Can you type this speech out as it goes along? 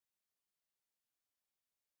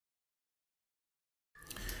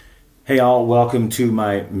Hey all, welcome to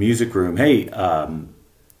my music room. Hey,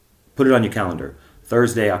 put it on your calendar.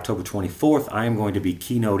 Thursday, October 24th, I am going to be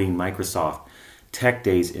keynoting Microsoft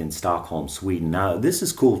TechDays in Stockholm, Sweden. Now, this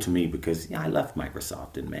is cool to me because I left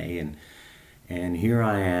Microsoft in May and here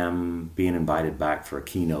I am being invited back for a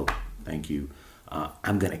keynote. Thank you.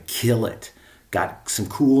 I'm going to kill it. Got some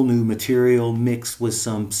cool new material mixed with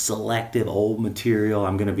some selective old material.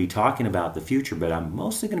 I'm going to be talking about the future, but I'm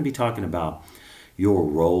mostly going to be talking about your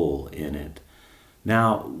role in it.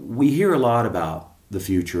 Now, we hear a lot about the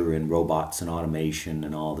future and robots and automation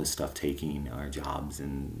and all this stuff taking our jobs,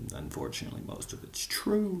 and unfortunately most of it's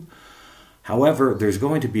true. However, there's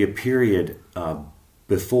going to be a period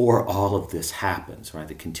before all of this happens, right?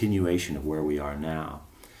 The continuation of where we are now.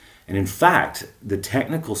 And in fact, the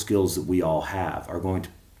technical skills that we all have are going to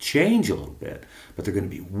change a little bit, but they're going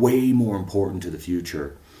to be way more important to the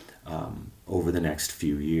future over the next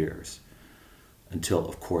few years, until,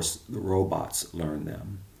 of course, the robots learn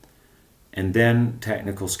them. And then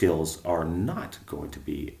technical skills are not going to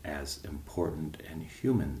be as important, and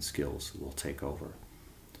human skills will take over.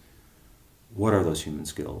 What are those human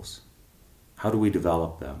skills? How do we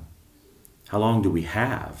develop them? How long do we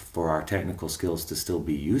have for our technical skills to still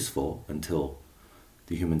be useful until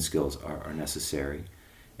the human skills are necessary?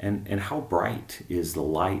 And how bright is the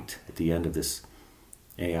light at the end of this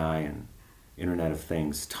AI and Internet of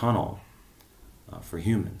Things tunnel for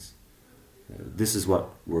humans? This is what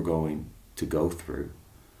we're going to go through.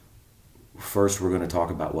 First, we're going to talk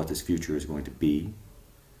about what this future is going to be,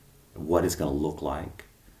 what it's going to look like,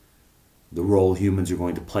 the role humans are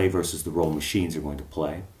going to play versus the role machines are going to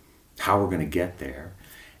play, how we're going to get there.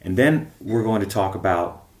 And then we're going to talk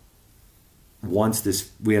about,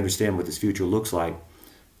 once we understand what this future looks like,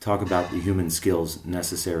 talk about the human skills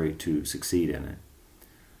necessary to succeed in it.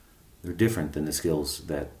 They're different than the skills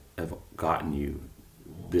that have gotten you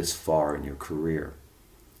this far in your career.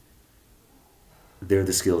 They're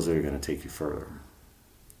the skills that are going to take you further.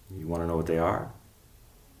 You want to know what they are?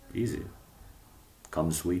 Easy. Come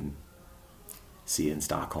to Sweden. See you in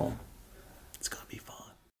Stockholm. It's going to be fun.